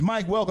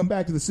Mike, welcome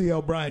back to the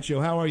CL Bryant Show.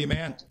 How are you,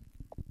 man?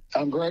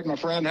 I'm great, my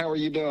friend. How are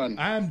you doing?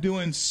 I'm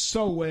doing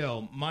so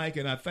well, Mike,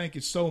 and I thank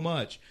you so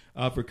much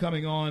for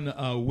coming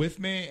on with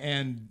me.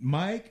 And,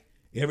 Mike,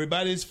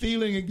 everybody's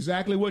feeling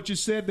exactly what you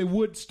said they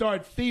would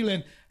start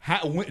feeling.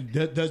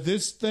 Does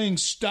this thing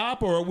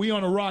stop, or are we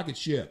on a rocket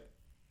ship?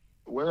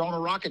 We're on a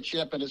rocket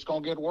ship, and it's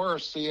going to get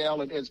worse,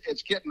 CL.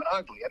 It's getting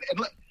ugly.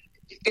 And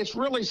it's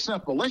really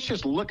simple. Let's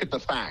just look at the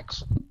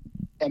facts.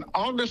 In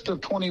August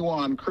of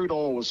 21, crude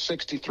oil was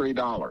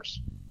 $63.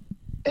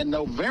 In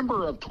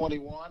November of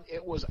 21,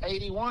 it was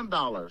 $81.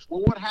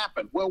 Well, what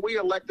happened? Well, we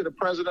elected a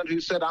president who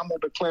said, I'm going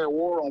to declare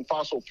war on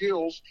fossil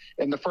fuels.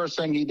 And the first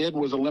thing he did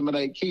was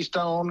eliminate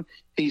Keystone.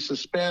 He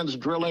suspends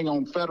drilling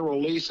on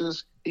federal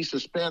leases. He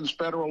suspends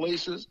federal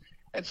leases.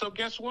 And so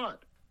guess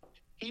what?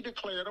 He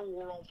declared a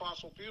war on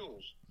fossil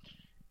fuels.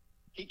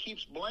 He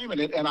keeps blaming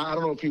it, and I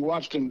don't know if you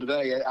watched him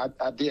today.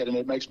 I did, and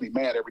it makes me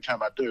mad every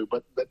time I do.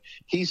 But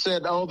he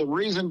said, the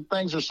reason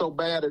things are so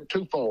bad are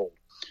twofold.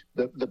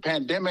 The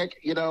pandemic,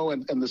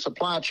 and the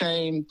supply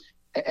chain,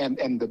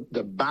 and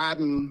the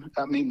Biden,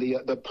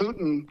 the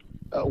Putin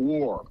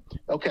war.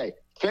 Okay,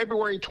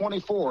 February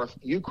 24th,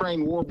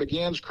 Ukraine war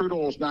begins. Crude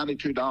oil is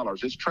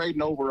 $92. It's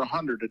trading over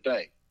 $100 a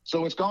day.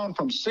 So it's gone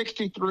from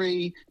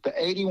 63 to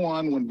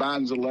 81 when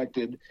Biden's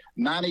elected,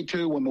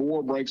 92 when the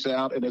war breaks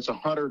out, and it's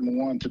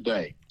 101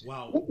 today.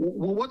 Wow.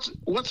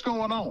 What's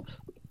going on?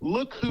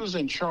 Look who's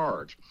in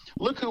charge.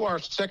 Look who our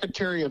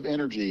Secretary of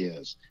Energy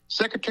is.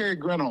 Secretary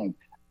Granholm,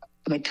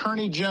 an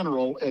attorney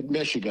general at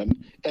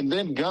Michigan, and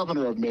then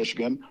governor of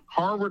Michigan,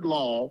 Harvard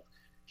Law.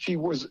 She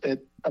was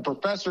a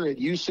professor at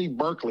UC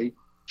Berkeley.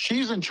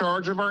 She's in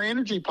charge of our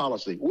energy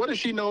policy. What does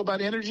she know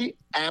about energy?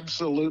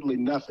 Absolutely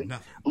nothing.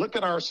 Look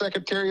at our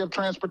Secretary of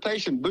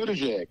Transportation,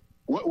 Buttigieg.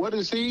 What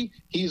is he?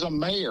 He's a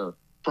mayor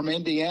from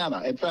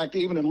Indiana. In fact,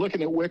 even in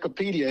looking at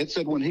Wikipedia, it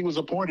said when he was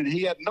appointed,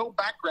 he had no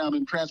background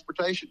in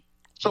transportation.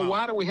 So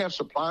Why do we have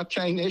supply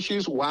chain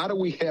issues? Why do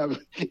we have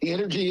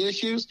energy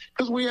issues?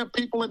 Because we have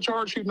people in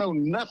charge who know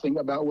nothing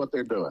about what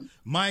they're doing.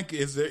 Mike,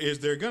 is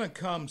there going to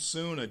come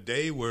soon a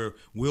day where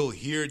we'll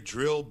hear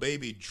drill,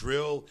 baby,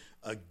 drill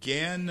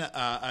again?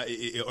 Or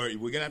we're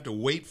going to have to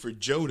wait for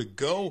Joe to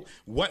go?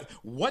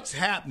 What's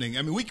happening?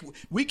 I mean,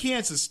 we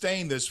can't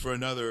sustain this for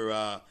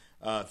another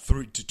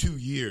 3 to 2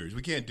 years.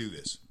 We can't do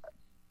this.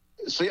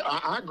 See,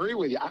 I agree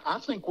with you. I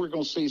think we're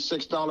going to see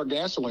 $6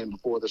 gasoline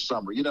before the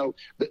summer.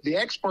 The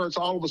experts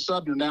all of a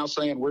sudden are now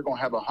saying we're going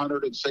to have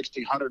 $160,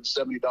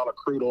 $170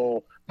 crude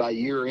oil by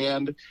year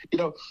end.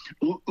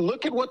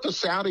 Look at what the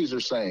Saudis are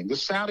saying. The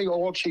Saudi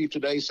oil chief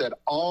today said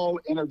all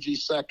energy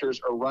sectors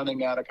are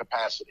running out of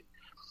capacity.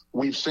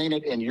 We've seen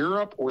it in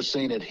Europe. We're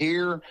seeing it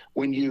here.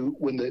 When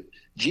the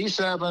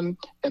G7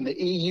 and the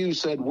EU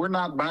said we're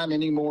not buying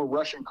any more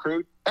Russian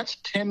crude, that's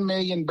 10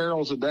 million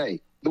barrels a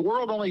day. The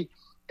world only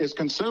is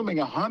consuming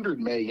 100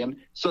 million.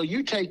 So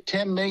you take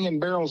 10 million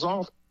barrels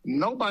off,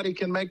 nobody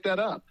can make that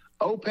up.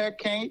 OPEC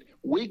can't,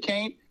 we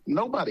can't,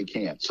 nobody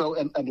can. So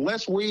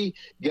unless we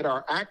get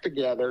our act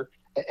together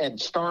and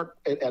start,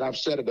 and I've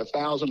said it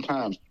 1,000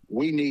 times,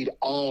 we need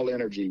all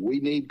energy. We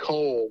need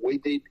coal.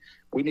 We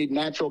need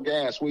natural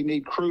gas. We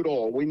need crude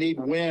oil. We need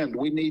wind.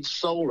 We need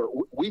solar.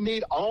 We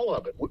need all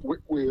of it.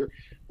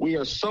 We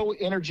are so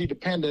energy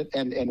dependent,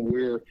 and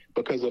we're,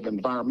 because of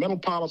environmental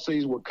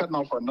policies, we're cutting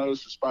off our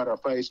nose to spite our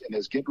face, and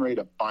it's getting ready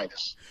to bite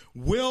us.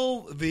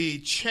 Will the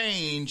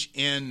change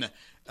in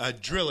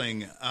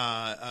drilling,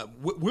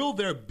 will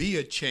there be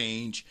a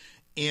change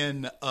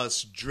in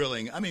us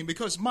drilling? I mean,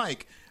 because,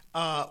 Mike,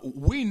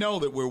 we know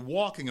that we're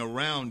walking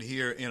around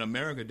here in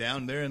America,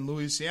 down there in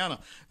Louisiana.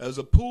 There's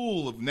a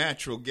pool of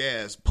natural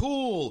gas,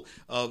 pool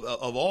of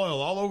oil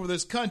all over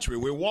this country.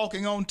 We're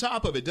walking on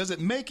top of it. Does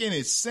it make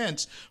any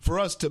sense for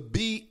us to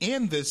be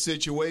in this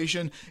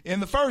situation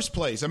in the first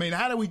place? I mean,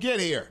 how do we get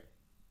here?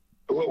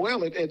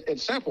 Well,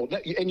 it's simple.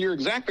 And you're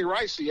exactly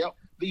right, CL.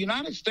 The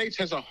United States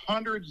has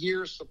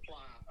 100-year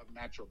supply of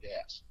natural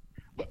gas.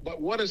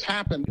 But what has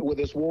happened with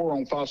this war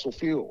on fossil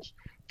fuels?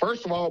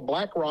 First of all,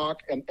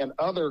 BlackRock and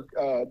other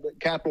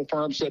capital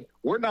firms said,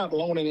 we're not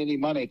loaning any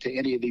money to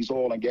any of these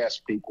oil and gas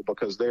people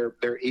because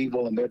they're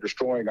evil and they're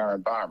destroying our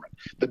environment.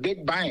 The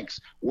big banks,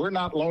 we're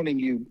not loaning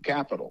you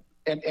capital.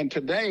 And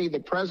today the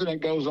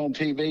president goes on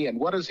TV, and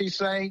what does he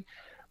say?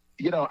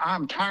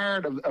 I'm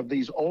tired of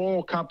these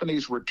oil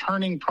companies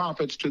returning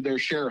profits to their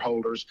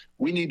shareholders.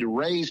 We need to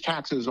raise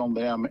taxes on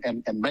them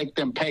and make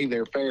them pay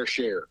their fair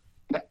share.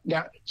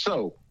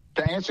 So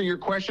to answer your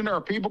question,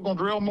 are people going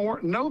to drill more?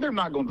 No, they're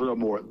not going to drill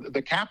more.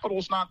 The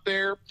capital's not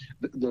there.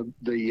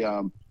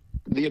 The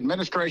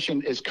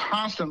administration is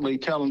constantly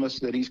telling us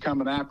that he's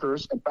coming after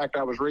us. In fact,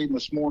 I was reading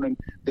this morning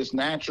their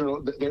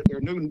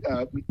new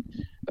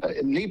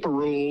NEPA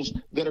rules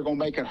that are going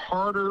to make it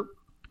harder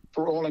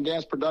for oil and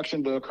gas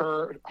production to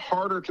occur,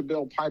 harder to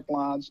build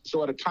pipelines.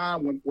 So at a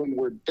time when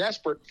we're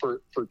desperate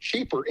for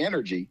cheaper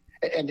energy,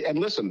 and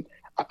listen,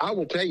 I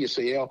will tell you,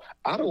 CL,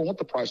 I don't want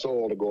the price of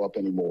oil to go up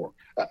anymore.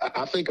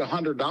 I think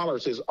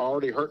 $100 is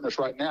already hurting us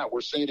right now.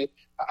 We're seeing it.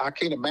 I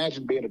can't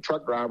imagine being a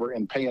truck driver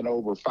and paying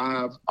over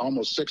 $5,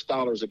 almost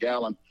 $6 a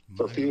gallon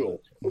for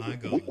fuel. My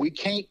God.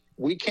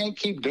 We can't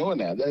keep doing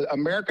that.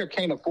 America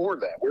can't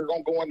afford that. We're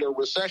going to go into a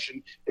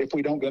recession if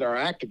we don't get our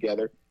act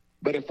together.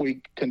 But if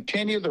we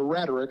continue the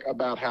rhetoric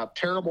about how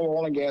terrible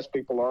oil and gas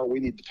people are, we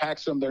need to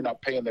tax them. They're not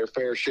paying their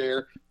fair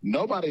share.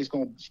 Nobody's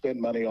going to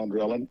spend money on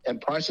drilling, and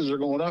prices are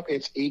going up.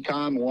 It's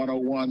Econ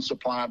 101,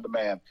 supply and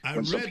demand. I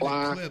read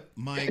the clip,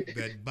 Mike,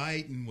 that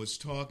Biden was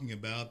talking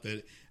about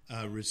that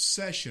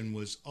recession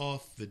was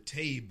off the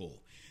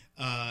table.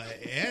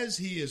 As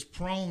he is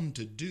prone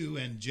to do,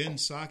 and Jen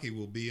Psaki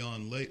will be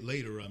on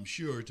later, I'm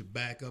sure, to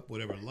back up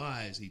whatever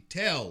lies he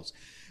tells.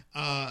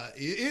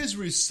 Is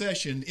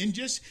recession, in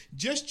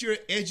just your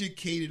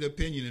educated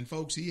opinion, and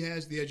folks, he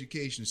has the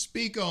education.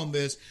 Speak on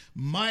this,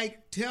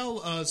 Mike. Tell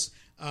us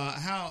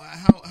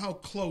how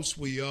close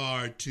we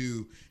are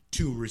to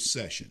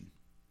recession.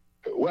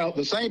 Well,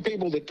 the same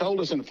people that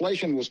told us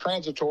inflation was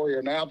transitory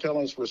are now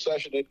telling us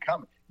recession isn't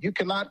coming. You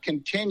cannot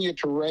continue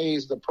to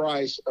raise the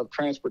price of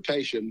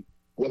transportation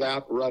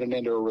without running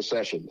into a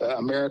recession.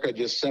 America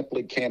just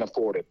simply can't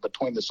afford it.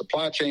 Between the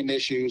supply chain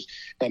issues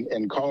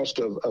and cost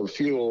of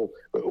fuel,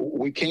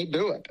 we can't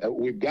do it.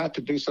 We've got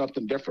to do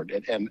something different.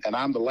 And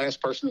I'm the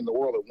last person in the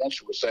world that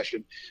wants a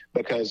recession,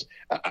 because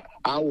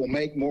I will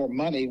make more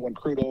money when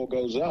crude oil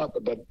goes up,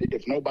 but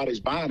if nobody's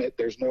buying it,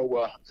 there's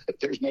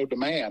no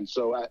demand.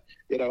 So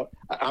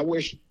I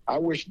wish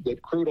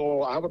that crude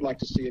oil, I would like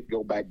to see it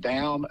go back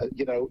down,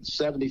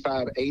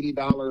 $75,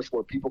 $80,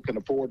 where people can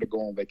afford to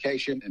go on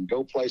vacation and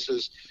go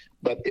places.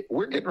 But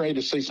we're getting ready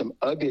to see some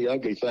ugly,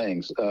 ugly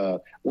things.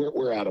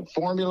 We're out of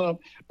formula.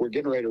 We're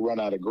getting ready to run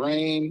out of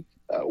grain.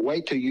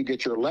 Wait till you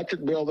get your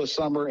electric bill this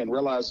summer and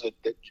realize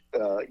that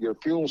your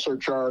fuel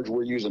surcharge,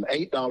 we're using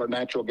 $8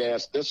 natural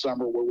gas this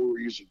summer, where we were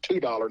using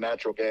 $2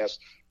 natural gas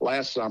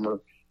last summer.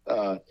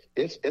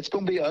 It's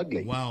going to be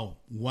ugly.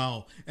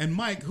 Wow. And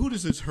Mike, who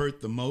does this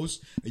hurt the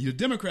most? The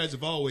Democrats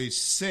have always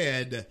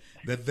said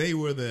that they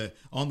were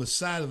on the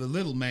side of the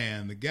little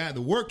man, the guy,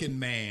 the working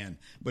man.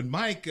 But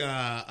Mike,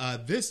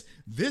 this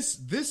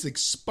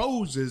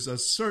exposes a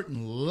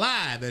certain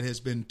lie that has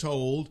been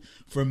told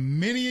for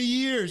many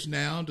years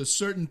now to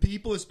certain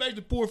people,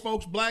 especially poor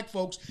folks, black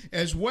folks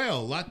as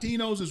well,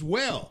 Latinos as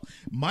well.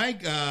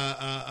 Mike,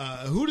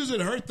 who does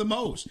it hurt the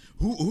most?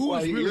 Who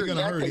is really going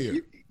to hurt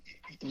here?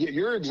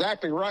 You're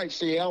exactly right,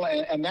 CL,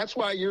 and that's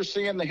why you're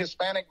seeing the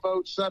Hispanic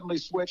vote suddenly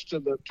switch to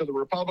the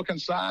Republican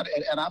side,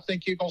 and I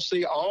think you're going to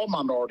see all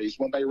minorities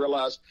when they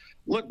realize,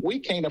 look, we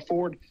can't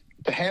afford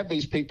to have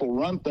these people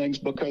run things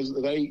because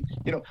they,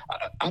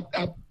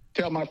 I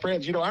tell my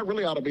friends, I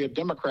really ought to be a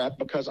Democrat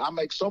because I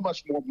make so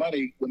much more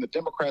money when the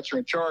Democrats are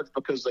in charge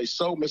because they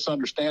so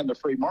misunderstand the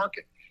free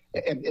market,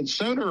 and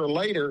sooner or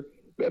later,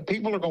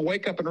 people are going to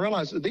wake up and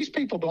realize that these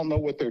people don't know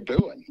what they're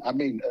doing. I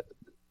mean,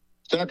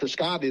 Senator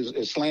Scott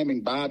is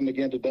slamming Biden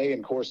again today,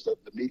 and of course the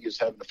media is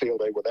having a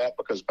field day with that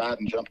because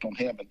Biden jumped on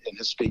him in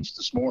his speech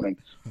this morning.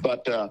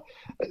 But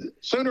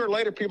sooner or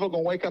later, people are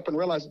going to wake up and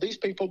realize these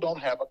people don't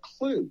have a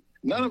clue.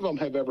 None of them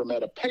have ever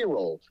met a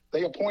payroll.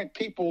 They appoint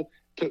people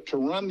to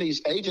run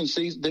these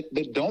agencies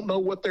that don't know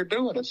what they're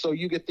doing, and so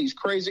you get these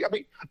crazy. I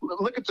mean,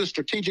 look at the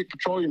Strategic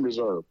Petroleum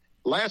Reserve.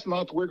 Last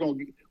month, we're going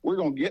to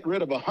get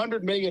rid of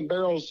 100 million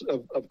barrels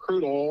of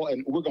crude oil,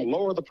 and we're going to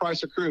lower the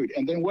price of crude.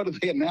 And then what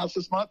did they announce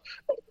this month?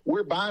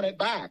 We're buying it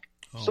back.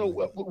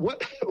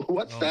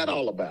 What's that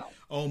all about?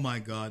 Oh, my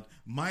God.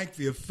 Mike,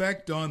 the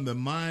effect on the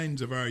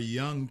minds of our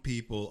young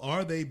people,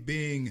 are they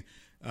being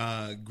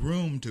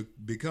groomed to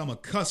become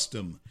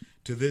accustomed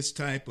to this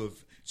type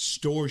of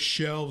store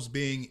shelves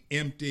being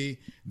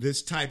empty,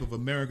 this type of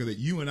America that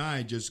you and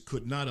I just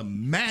could not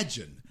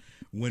imagine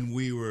when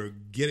we were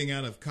getting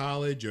out of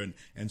college and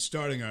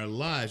starting our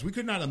lives? We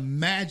could not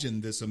imagine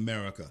this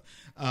America.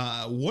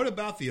 What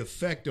about the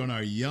effect on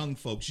our young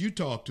folks? You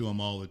talk to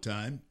them all the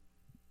time.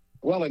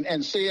 Well,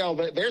 and CL,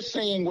 they're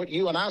seeing what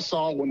you and I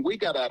saw when we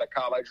got out of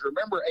college.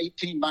 Remember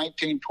 18,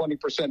 19,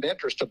 20%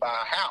 interest to buy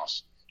a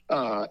house.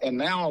 And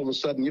now all of a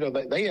sudden,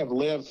 they have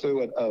lived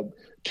through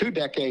 2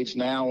 decades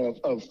now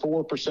of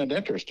 4%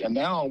 interest. And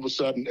now all of a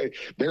sudden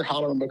they're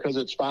hollering because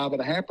it's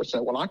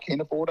 5.5%. Well, I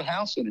can't afford a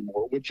house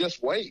anymore. We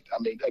just wait.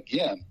 I mean,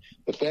 again,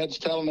 the Fed's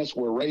telling us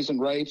we're raising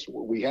rates.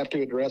 We have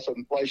to address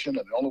inflation.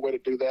 And the only way to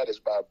do that is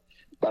by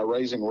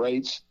raising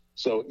rates.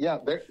 So, yeah,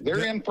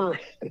 they're in for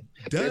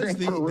does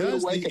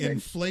the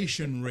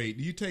inflation rate,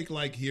 you take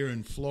like here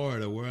in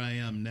Florida where I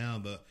am now,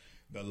 the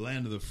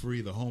land of the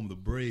free, the home of the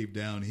brave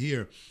down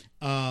here.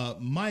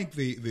 Mike,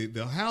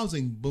 the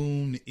housing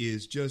boom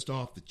is just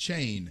off the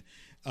chain.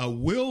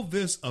 Will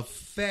this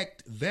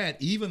affect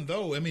that, even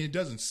though, I mean,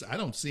 I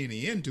don't see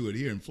any end to it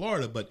here in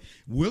Florida, but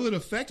will it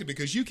affect it?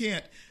 Because you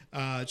can't,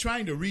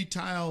 trying to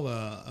retile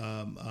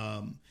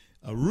a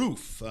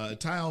roof, a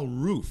tile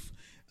roof,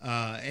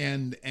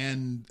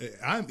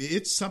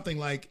 it's something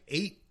like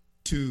 8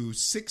 to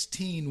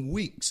 16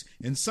 weeks,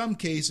 in some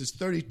cases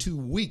 32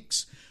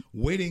 weeks,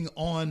 waiting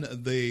on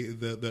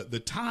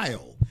the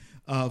tile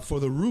for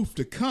the roof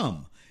to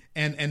come.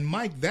 And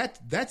Mike,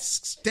 that's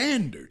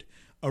standard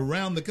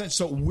around the country.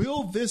 So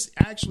will this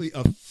actually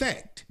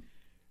affect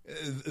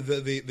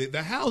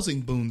the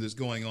housing boom that's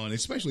going on,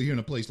 especially here in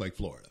a place like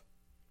Florida.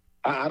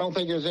 I don't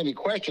think there's any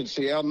question,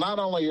 CL. Not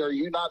only are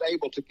you not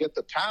able to get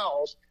the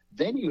towels,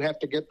 then you have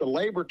to get the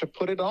labor to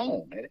put it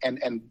on.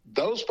 And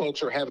those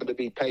folks are having to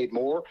be paid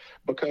more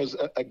because,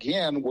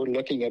 again, we're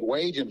looking at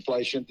wage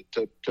inflation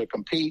to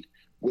compete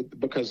with,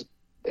 because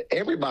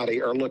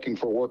everybody are looking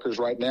for workers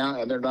right now,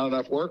 and there are not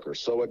enough workers.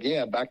 So,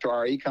 again, back to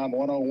our Econ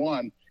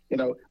 101,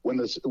 when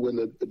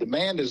the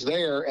demand is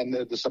there and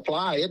the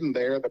supply isn't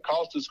there, the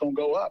cost is going to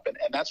go up. And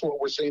that's what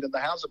we're seeing in the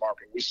housing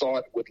market. We saw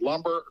it with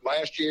lumber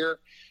last year.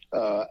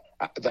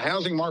 The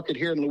housing market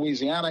here in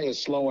Louisiana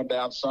is slowing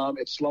down some.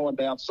 It's slowing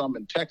down some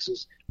in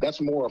Texas. That's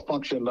more a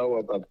function, though,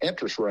 of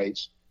interest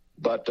rates.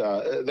 But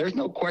there's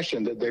no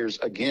question that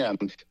again,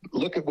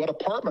 look at what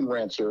apartment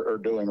rents are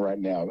doing right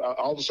now.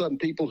 All of a sudden,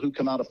 people who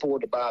cannot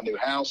afford to buy a new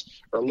house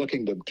are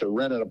looking to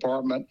rent an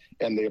apartment,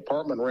 and the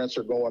apartment rents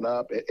are going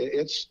up.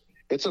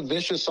 It's a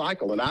vicious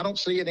cycle, and I don't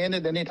see it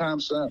ended anytime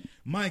soon.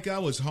 Mike, I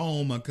was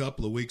home a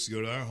couple of weeks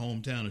ago to our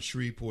hometown of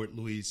Shreveport,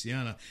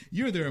 Louisiana.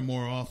 You're there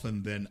more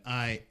often than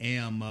I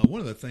am.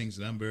 One of the things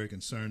that I'm very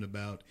concerned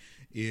about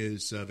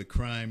is the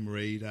crime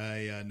rate.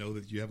 I know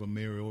that you have a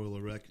mayoral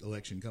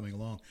election coming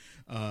along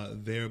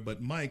there.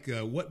 But, Mike,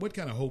 what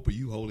kind of hope are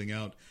you holding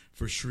out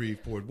for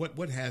Shreveport?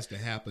 What has to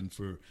happen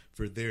for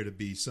there to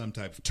be some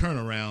type of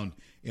turnaround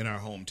in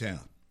our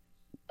hometown?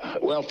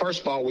 Well,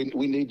 first of all,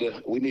 we need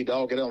to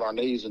all get on our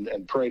knees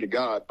and pray to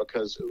God,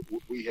 because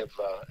we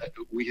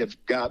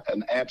have got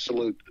an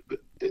absolute.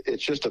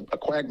 It's just a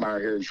quagmire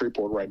here in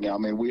Shreveport right now. I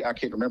mean, I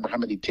can't remember how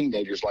many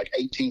teenagers, like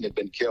 18, have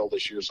been killed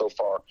this year so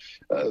far.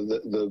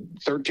 The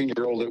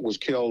 13-year-old that was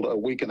killed a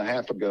week and a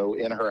half ago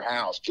in her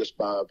house just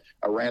by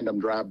a random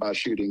drive-by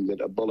shooting,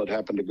 that a bullet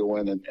happened to go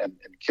in and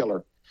kill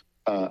her.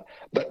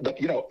 But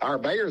our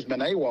mayor's been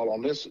AWOL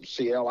on this,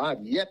 CL.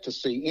 I've yet to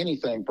see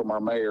anything from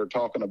our mayor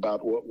talking about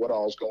what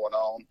all's going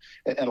on.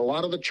 And a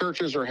lot of the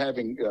churches are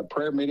having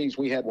prayer meetings.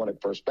 We had one at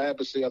First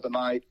Baptist the other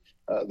night.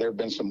 There have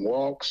been some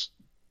walks.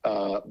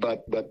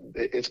 But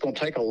it's going to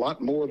take a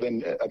lot more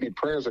than,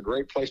 prayer is a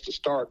great place to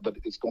start, but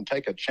it's going to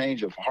take a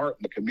change of heart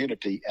in the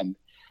community. And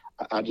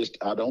I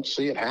don't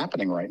see it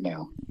happening right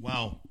now.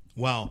 Wow.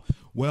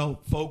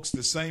 Well, folks,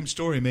 the same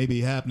story may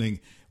be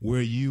happening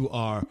where you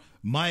are.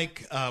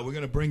 Mike, we're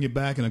going to bring you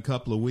back in a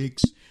couple of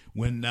weeks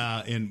and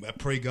I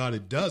pray God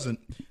it doesn't.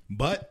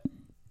 But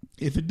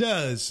if it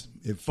does,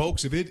 if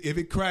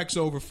it cracks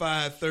over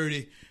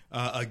 $5.30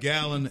 a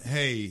gallon,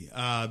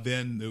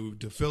 then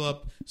to fill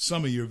up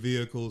some of your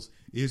vehicles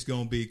is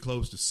going to be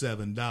close to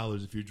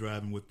 $7 if you're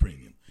driving with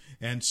premium.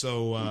 And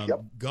so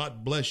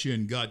God bless you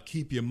and God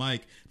keep you,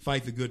 Mike.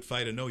 Fight the good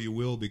fight. I know you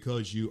will,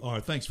 because you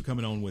are. Thanks for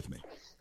coming on with me.